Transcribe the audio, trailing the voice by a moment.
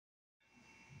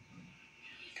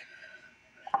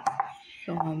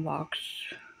So I'll unbox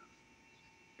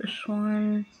this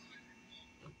one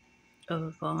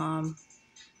of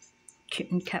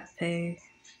Kitten Cafe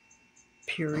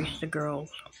Purista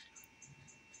Girls.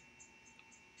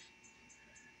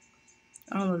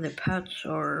 I don't know if they're pets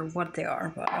or what they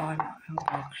are, but I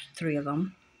unboxed 3 of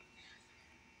them.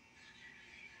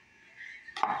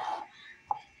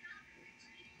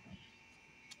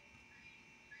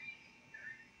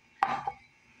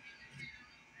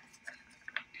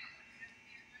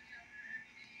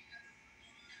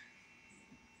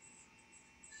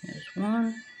 There's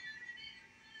one.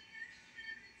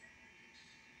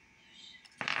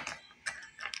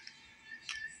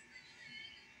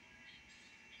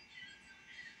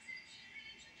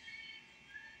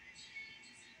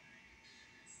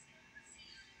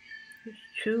 There's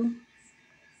 2.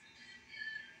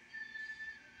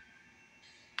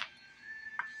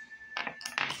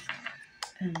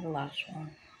 And the last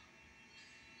one.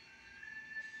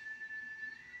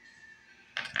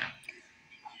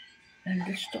 And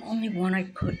this is the only one I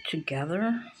put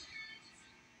together.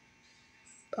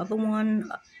 The other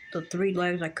one, the 3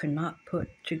 legs I could not put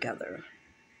together.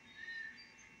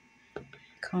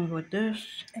 Comes with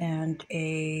this and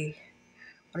a,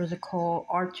 what is it called?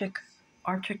 Arctic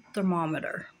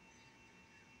thermometer.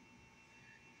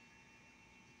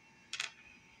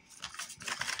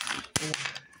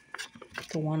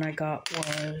 The one I got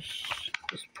was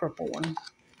this purple one.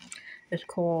 It's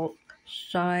called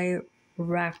Cyractor.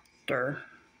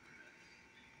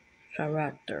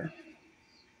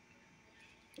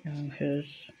 And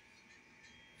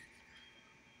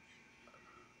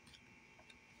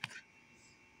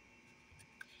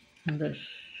this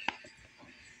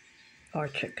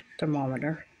Arctic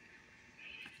thermometer.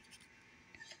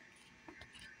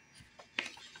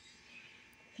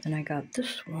 And I got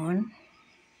this one,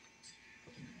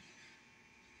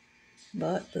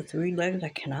 but the 3 legs I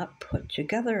cannot put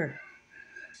together.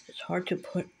 It's hard to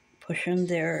push in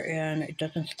there and it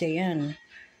doesn't stay in.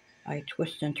 I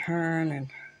twist and turn and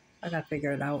I gotta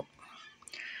figure it out.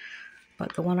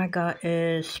 But the one I got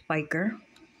is Spiker,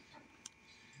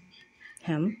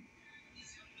 him,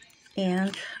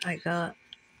 and I got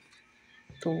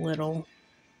the little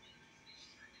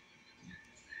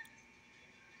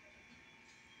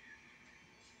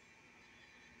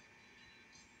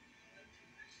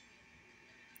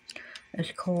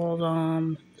it's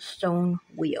called stone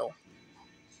wheel.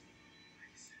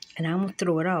 And I almost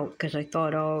threw it out because I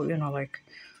thought, oh, you know, like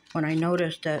when I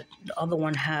noticed that the other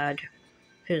one had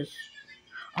his,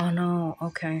 oh no,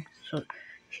 okay, so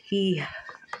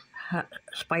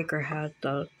Spiker had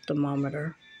the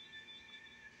thermometer.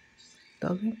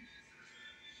 Does he?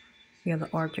 Yeah, the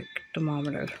Arctic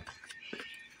thermometer.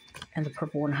 And the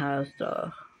purple one has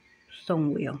the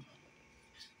stone wheel.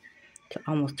 So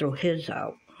I almost threw his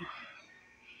out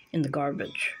in the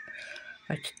garbage.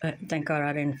 Thank God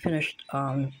I didn't finish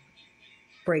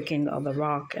breaking the other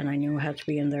rock, and I knew it had to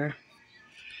be in there.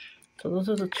 So those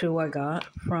are the 2 I got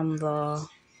from the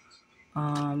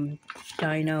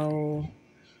Dino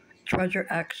Treasure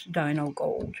X Dino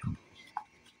Gold.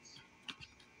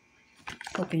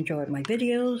 Hope you enjoyed my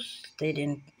videos. They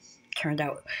didn't turn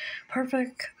out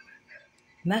perfect,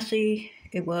 messy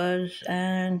it was,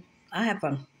 and I had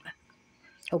fun.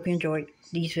 Hope you enjoyed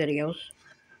these videos.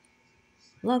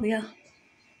 Love ya.